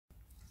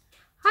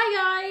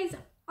Hi guys,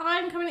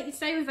 I'm coming at you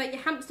today with a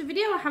hamster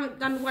video. I haven't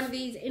done one of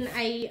these in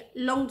a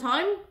long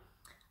time,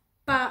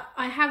 but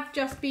I have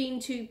just been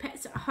to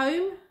Pets at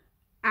Home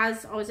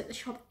as I was at the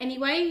shop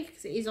anyway,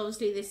 because it is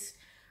obviously this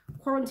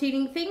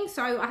quarantining thing,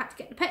 so I had to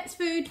get the pets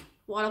food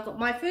while I've got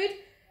my food.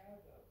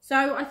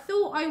 So I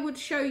thought I would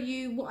show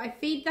you what I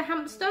feed the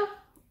hamster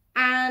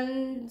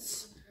and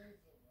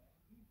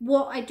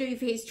what I do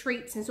for his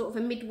treats and sort of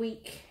a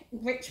midweek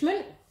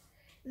enrichment.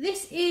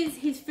 This is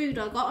his food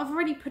I got. I've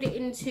already put it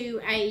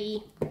into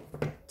a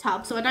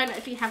tub, so I don't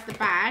actually have the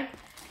bag.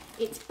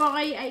 It's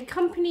by a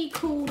company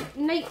called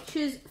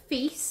Nature's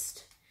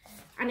Feast,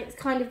 and it's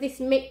kind of this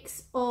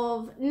mix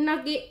of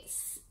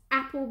nuggets,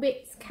 apple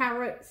bits,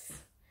 carrots,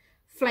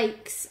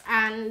 flakes,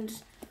 and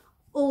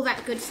all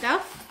that good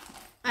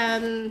stuff.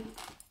 And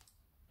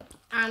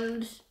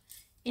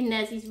in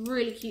there's these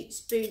really cute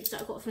spoons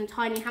that I got from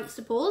Tiny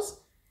Hamster Paws.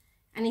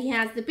 And he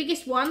has the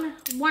biggest one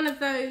of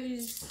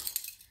those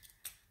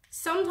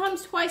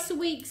sometimes twice a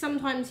week,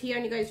 sometimes he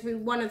only goes through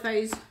one of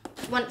those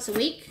once a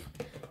week,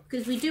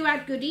 because we do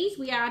add goodies.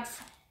 We add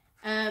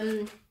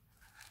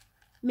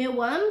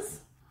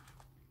mealworms,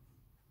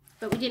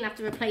 but we didn't have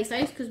to replace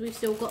those because we've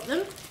still got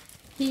them.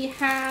 He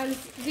has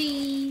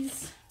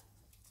these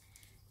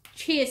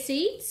chia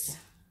seeds.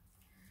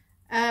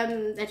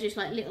 They're just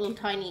like little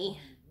tiny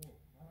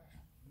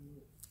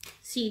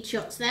seed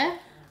shots there.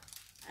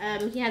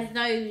 He has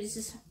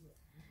those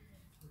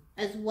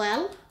as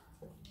well.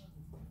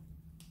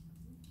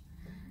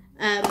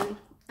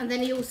 And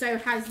then he also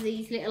has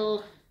these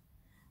little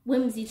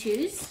whimsy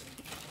chews,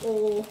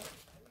 or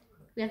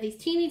we have these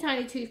teeny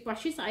tiny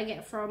toothbrushes that I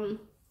get from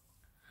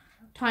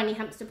Tiny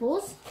Hamster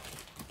Paws.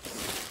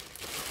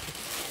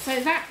 So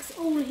that's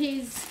all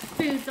his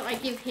food that I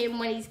give him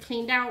when he's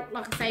cleaned out.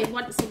 Like I say,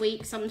 once a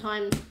week,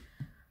 sometimes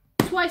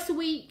twice a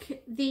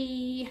week.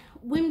 The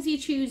whimsy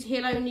chews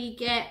he'll only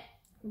get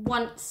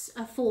once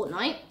a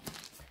fortnight.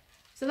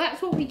 So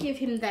that's what we give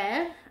him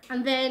there.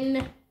 And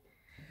then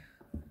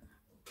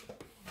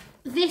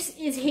this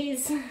is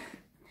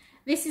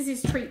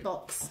his treat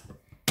box.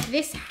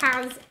 This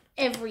has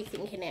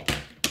everything in it.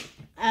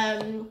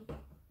 I'm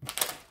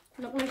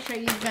not going to show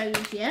you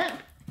those yet.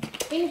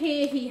 In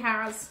here he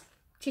has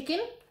chicken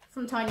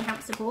from Tiny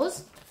Hamster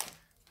Paws.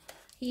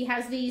 He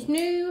has these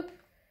new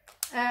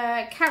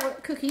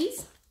carrot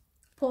cookies,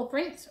 paw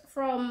prints,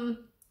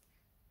 from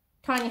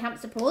Tiny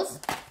Hamster Paws.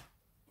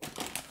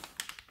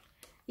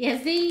 He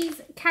has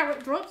these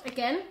carrot drops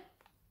again.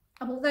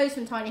 I bought those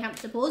from Tiny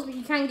Hamster Paws, but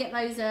you can get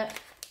those at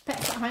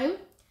Pets at Home.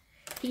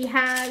 He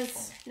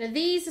has, now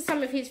these are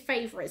some of his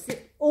favourites.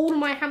 All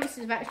my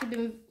hamsters have actually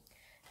been,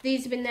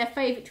 these have been their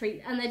favourite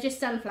treat, and they're just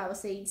sunflower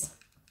seeds.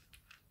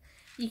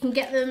 You can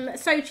get them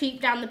so cheap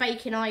down the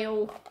baking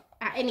aisle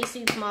at any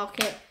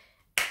supermarket,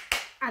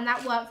 and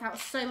that works out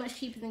so much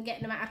cheaper than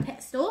getting them at a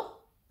pet store.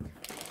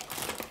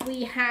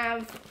 We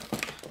have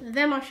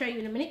them, I'll show you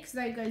in a minute, because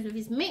that goes with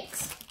his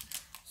mix.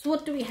 So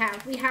what do we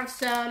have? We have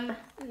some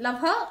love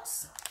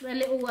hearts. They're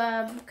little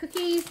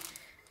cookies,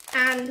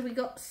 and we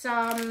got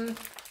some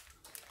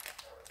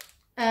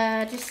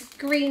just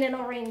green and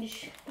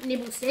orange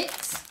nibble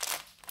sticks,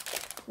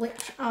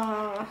 which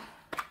are,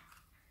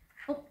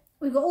 oh,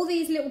 we've got all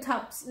these little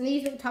tubs, and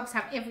these little tubs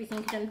have everything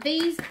in them.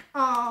 These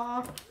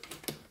are,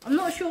 I'm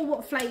not sure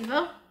what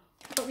flavour,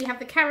 but we have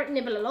the carrot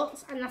nibble a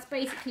lot, and that's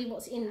basically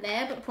what's in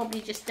there, but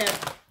probably just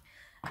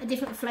a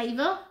different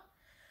flavour.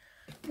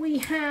 We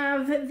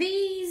have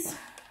these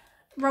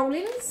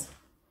roll-ins.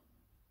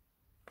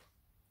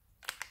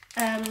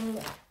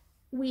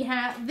 We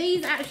have,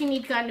 these actually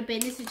need to go in the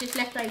bin. This is just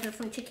left over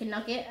from chicken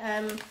nugget.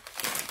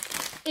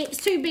 It's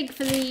too big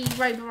for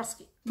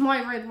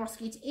my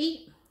Roborosky to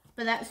eat,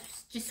 but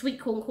that's just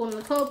sweet corn on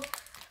the cob.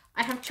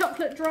 I have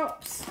chocolate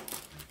drops,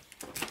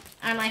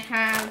 and I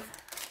have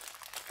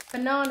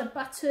banana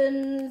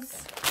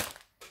buttons,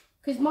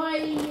 because my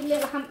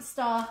little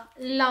hamster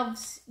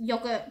loves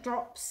yogurt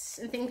drops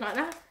and things like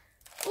that.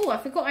 Oh, I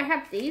forgot I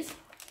had these,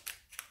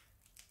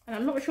 and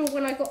I'm not sure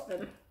when I got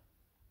them.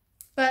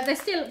 But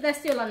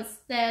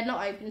they're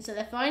not open, so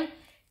they're fine.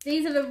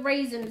 These are the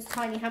Raisins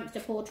Tiny Hamster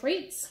Paw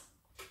treats.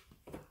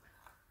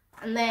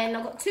 And then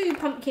I've got 2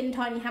 pumpkin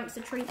Tiny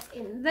Hamster treats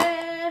in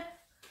there.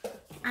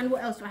 And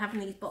what else do I have in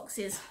these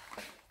boxes?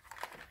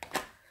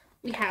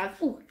 We have,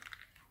 oh,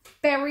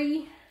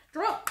 berry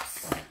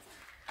drops.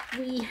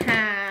 We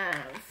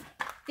have,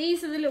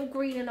 these are the little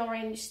green and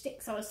orange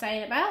sticks I was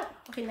saying about.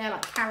 I think they're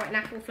like carrot and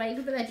apple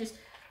flavour, but they're just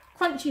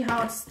crunchy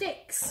hard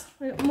sticks.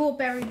 We've got more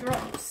berry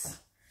drops.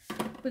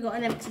 We've got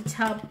an empty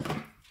tub.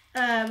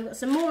 We've got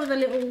some more of the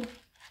little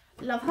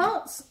love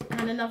hearts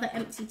and another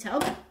empty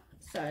tub.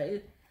 So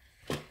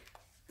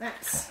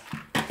that's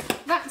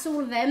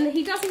all of them.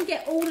 He doesn't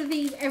get all of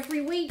these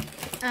every week.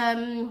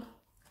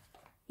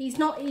 He's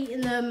not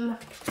eating them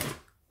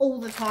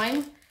all the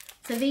time.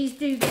 So these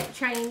do get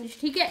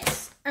changed. He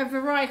gets a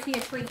variety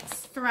of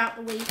treats throughout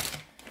the week,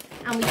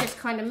 and we just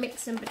kind of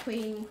mix them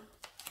between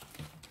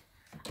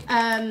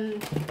the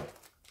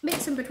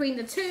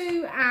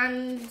two,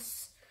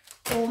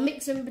 or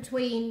mix them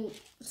between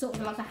sort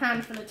of like a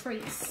handful of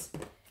treats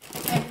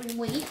every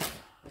week,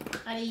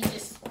 and he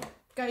just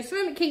goes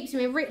through them. It keeps him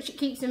enriched, it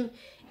keeps him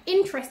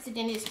interested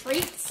in his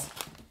treats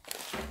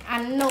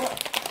and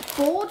not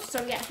bored,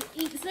 so he actually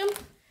eats them.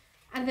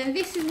 And then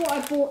this is what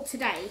I bought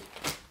today,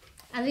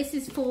 and this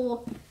is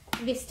for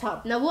this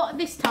tub. Now what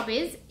this tub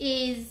is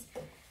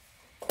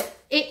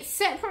it's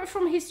separate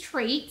from his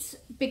treats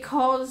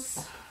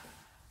because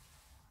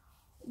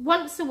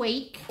once a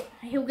week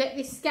he'll get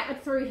this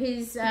scattered through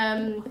his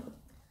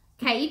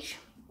cage,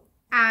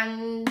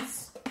 and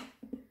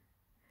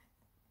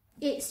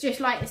it's just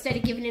like, instead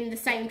of giving him the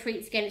same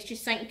treats again, it's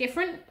just something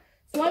different.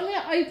 So I'm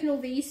going to open all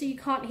these so you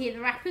can't hear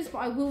the wrappers, but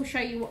I will show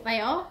you what they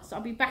are. So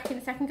I'll be back in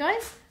a second,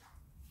 guys.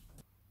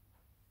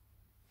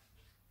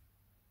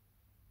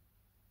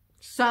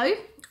 So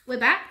we're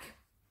back.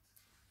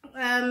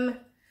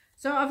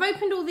 So I've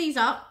opened all these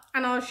up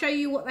and I'll show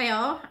you what they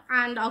are,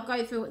 and I'll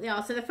go through what they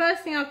are. So the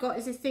first thing I've got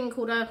is this thing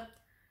called a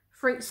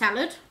fruit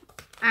salad,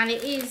 and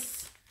it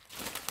is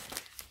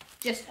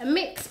just a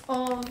mix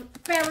of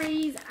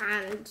berries,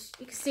 and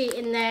you can see it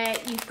in there.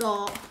 You've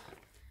got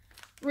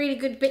really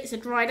good bits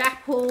of dried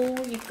apple,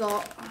 you've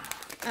got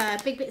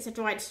big bits of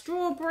dried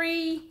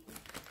strawberry. You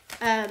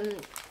can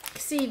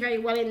see very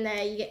well in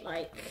there, you get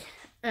like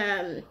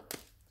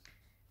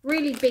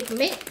really big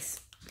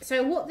mix.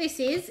 So what this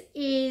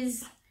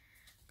is,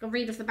 I'll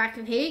read off the back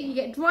of here, you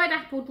get dried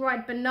apple,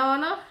 dried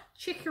banana,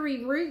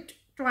 chicory root,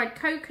 dried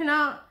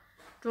coconut,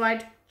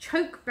 dried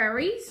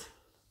chokeberries.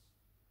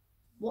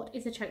 What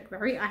is a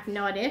chokeberry? I have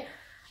no idea.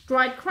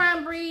 Dried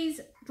cranberries,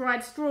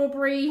 dried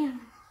strawberry.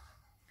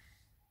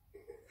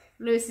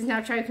 Lewis is now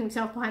choking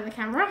himself behind the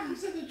camera. You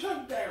said the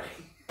chokeberry.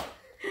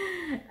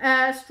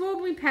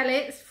 Strawberry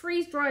pellets,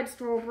 freeze-dried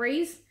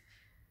strawberries,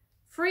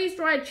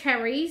 freeze-dried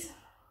cherries.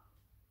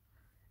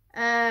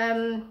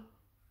 And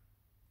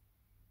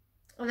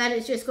then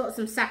it's just got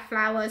some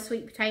safflower,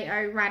 sweet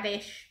potato,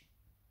 radish.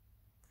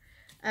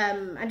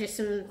 And just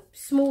some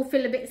small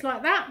filler bits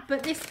like that.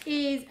 But this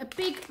is a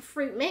big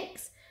fruit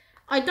mix.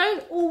 I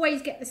don't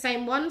always get the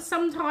same one.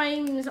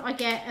 Sometimes I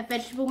get a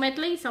vegetable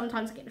medley,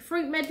 sometimes I get a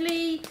fruit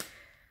medley,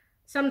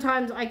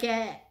 sometimes I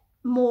get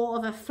more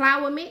of a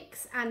flour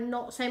mix and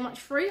not so much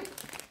fruit.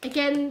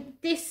 Again,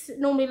 this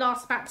normally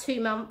lasts about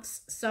 2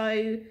 months, so,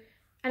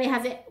 and it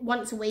has it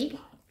once a week.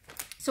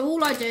 So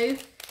all I do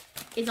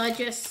is I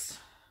just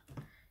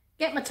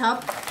get my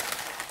tub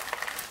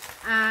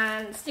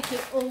and stick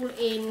it all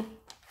in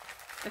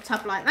the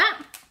tub like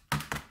that,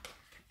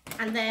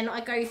 and then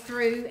I go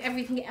through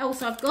everything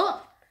else I've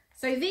got.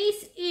 So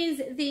this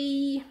is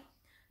the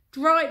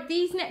dried,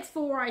 these next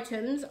 4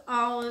 items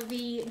are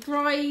the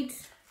dried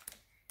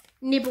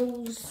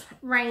nibbles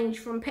range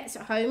from Pets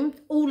at Home.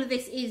 All of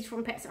this is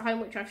from Pets at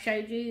Home, which I've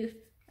showed you,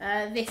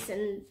 this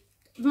and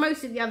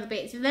most of the other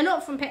bits. If they're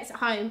not from Pets at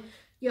Home,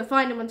 you'll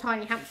find them on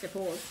Tiny Hamster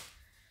Paws.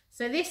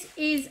 So this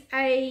is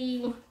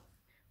a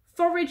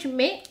forage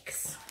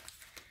mix,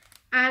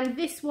 and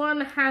this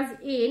one has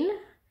in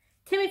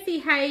Timothy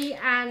hay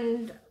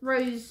and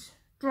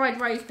dried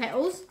rose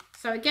petals.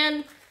 So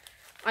again,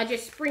 I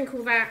just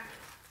sprinkle that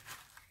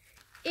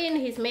in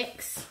his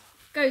mix,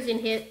 goes in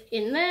here,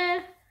 in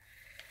there,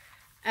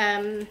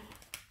 and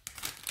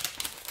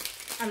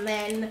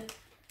then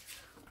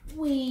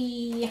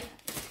we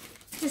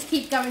just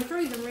keep going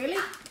through them, really.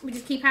 We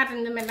just keep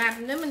adding them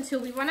until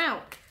we run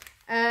out.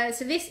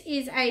 So this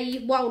is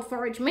a wild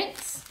forage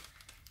mix.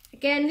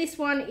 Again, this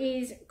one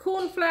is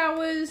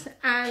cornflowers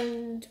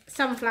and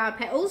sunflower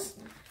petals.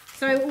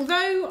 So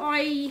although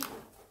I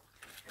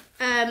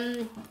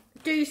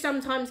do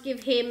sometimes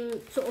give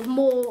him sort of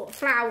more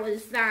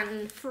flowers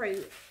than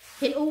fruit,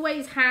 he'll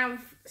always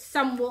have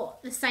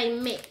somewhat the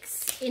same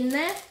mix in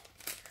there.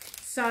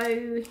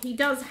 So he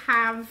does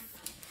have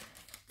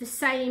the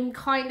same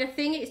kind of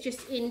thing, it's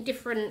just in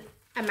different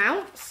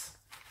amounts.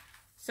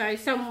 So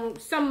some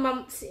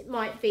months it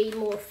might be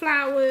more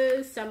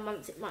flowers, some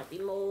months it might be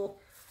more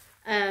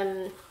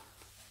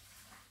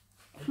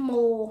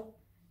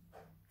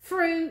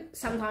fruit,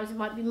 sometimes it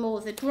might be more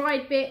of the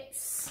dried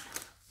bits.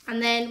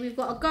 And then we've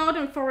got a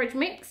garden forage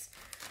mix,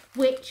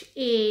 which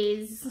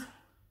is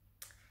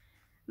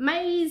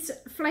maize,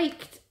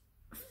 flaked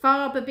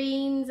faba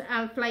beans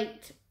and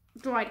flaked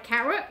dried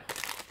carrot.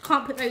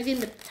 Can't put those in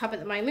the tub at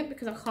the moment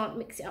because I can't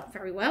mix it up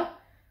very well.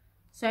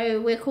 So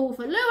we're called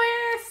for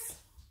Lewis.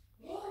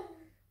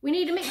 We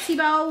need a mixie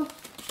bowl.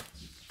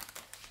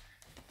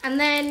 And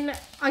then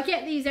I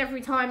get these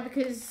every time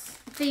because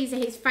these are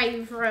his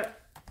favourite.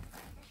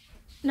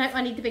 No,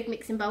 I need the big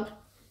mixing bowl.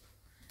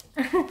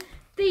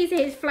 These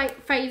are his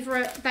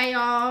favourite. They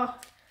are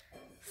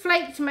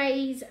flaked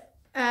maize,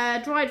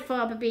 dried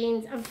faba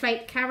beans and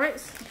flaked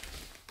carrots.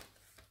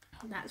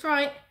 That's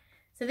right.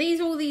 So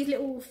these are all these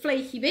little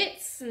flaky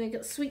bits, and they've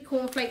got sweet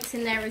corn flakes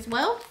in there as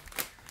well.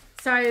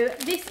 So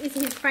this is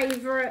his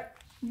favourite.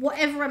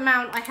 Whatever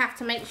amount, I have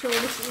to make sure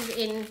this is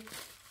in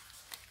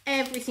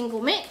every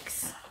single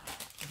mix.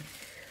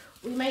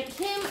 We make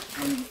him,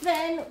 and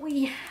then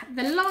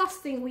the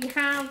last thing we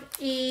have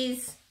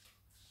is,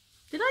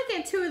 did I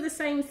get 2 of the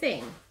same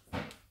thing?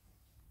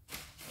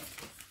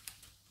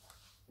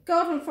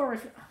 Garden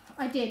forage,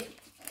 I did.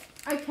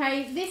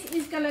 Okay, this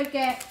is going to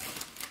get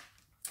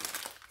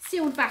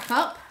sealed back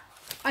up.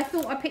 I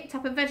thought I picked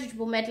up a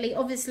vegetable medley.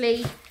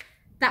 Obviously,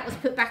 that was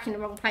put back in the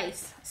wrong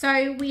place.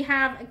 So we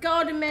have a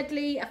garden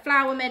medley, a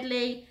flower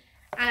medley,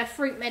 and a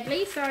fruit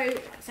medley. So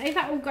say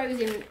that all goes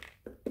in,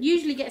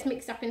 usually gets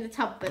mixed up in the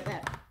tub, but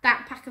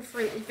that pack of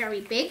fruit is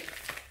very big.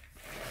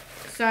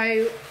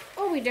 So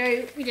all we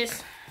do, we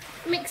just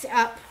mix it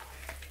up.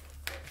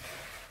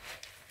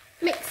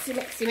 Mixy,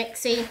 mixy,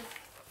 mixy.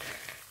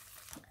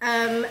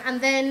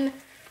 And then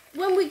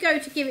when we go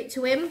to give it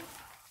to him,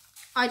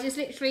 I just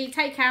literally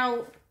take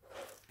out,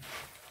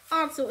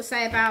 I'd sort of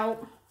say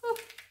about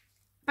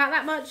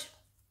that much,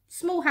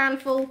 small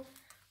handful.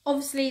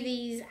 Obviously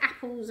these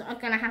apples are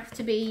going to have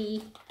to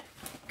be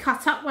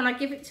cut up when I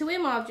give it to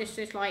him. I'll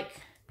just like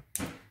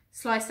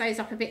slice those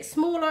up a bit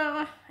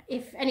smaller.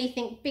 If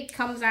anything big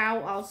comes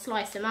out, I'll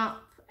slice them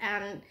up,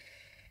 and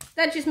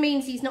that just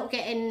means he's not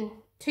getting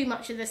too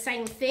much of the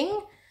same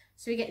thing,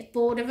 so he gets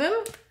bored of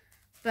them.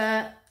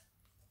 But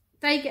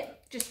they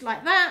get just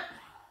like that,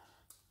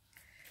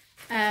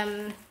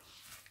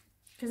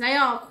 because they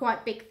are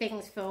quite big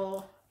things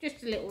for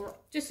just a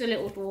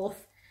little dwarf.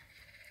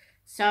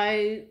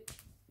 So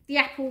the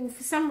apple,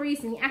 for some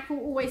reason, the apple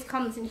always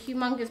comes in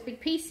humongous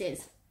big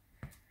pieces.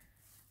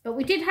 But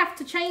we did have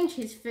to change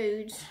his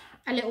food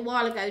a little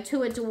while ago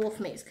to a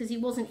dwarf mix because he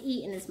wasn't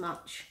eating as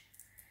much.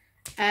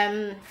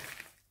 And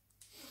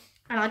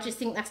I just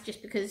think that's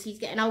just because he's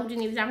getting old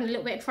and he was having a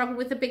little bit of trouble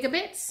with the bigger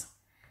bits.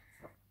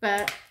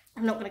 But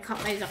I'm not going to cut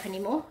those up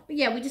anymore. But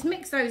yeah, we just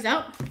mix those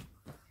up.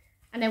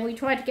 And then we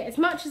try to get as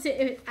much as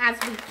we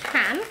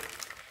can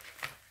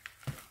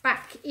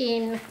back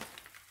in.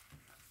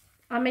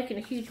 I'm making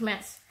a huge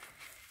mess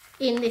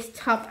in this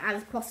tub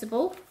as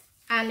possible.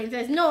 And if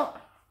there's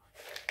not,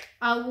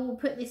 I will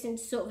put this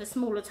into sort of a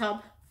smaller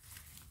tub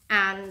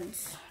and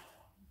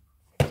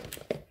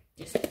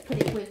just put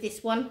it with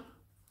this one.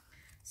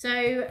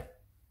 So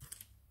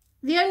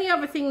the only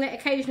other thing that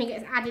occasionally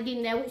gets added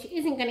in there, which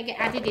isn't going to get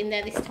added in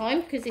there this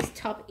time because this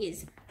tub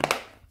is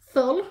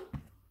full,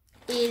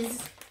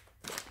 is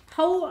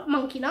whole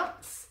monkey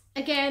nuts.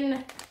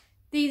 Again,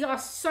 these are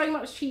so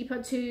much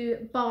cheaper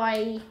to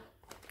buy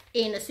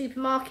in a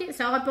supermarket.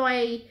 So I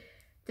buy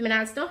them in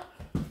Asda.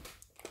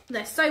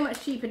 They're so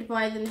much cheaper to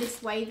buy them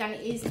this way than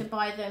it is to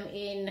buy them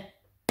in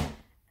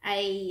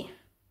a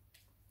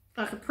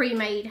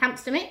pre-made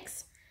hamster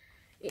mix.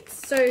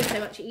 It's so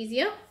much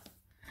easier.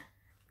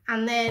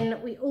 And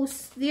then we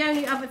also, the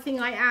only other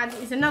thing I add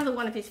is another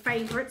one of his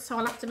favourites, so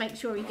I'll have to make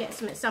sure he gets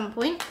them at some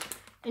point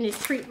in his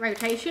treat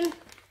rotation,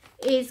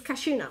 is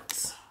cashew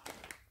nuts.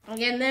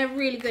 Again, they're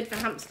really good for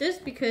hamsters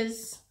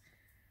because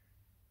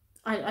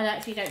I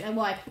actually don't know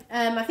why.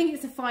 I think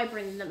it's the fibre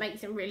in them that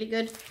makes them really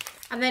good.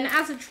 And then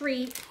as a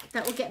treat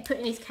that will get put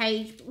in his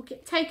cage, but will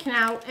get taken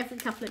out every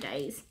couple of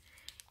days,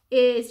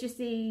 is just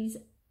these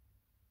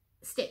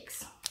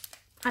sticks.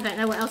 I don't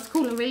know what else to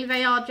call them really,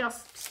 they are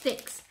just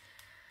sticks.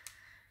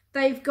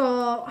 They've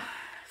got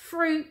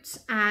fruit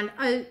and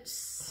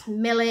oats,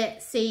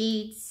 millet,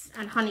 seeds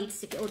and honey to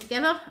stick it all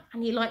together,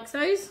 and he likes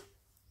those.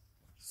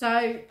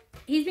 So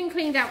he's been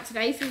cleaned out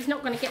today, so he's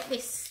not going to get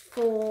this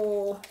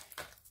for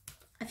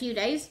a few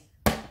days.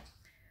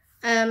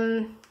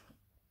 But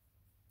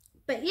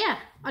yeah,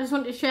 I just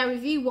wanted to share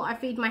with you what I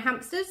feed my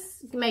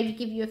hamsters, maybe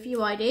give you a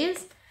few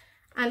ideas,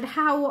 and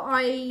how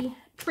I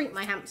treat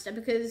my hamster,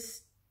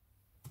 because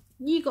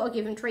you got to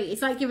give them treats.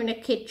 It's like giving a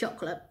kid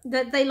chocolate.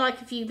 They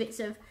like a few bits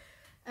of,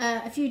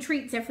 a few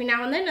treats every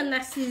now and then, and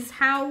this is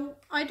how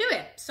I do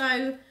it.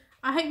 So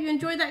I hope you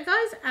enjoyed that,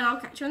 guys, and I'll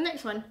catch you on the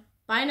next one.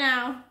 Bye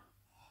now.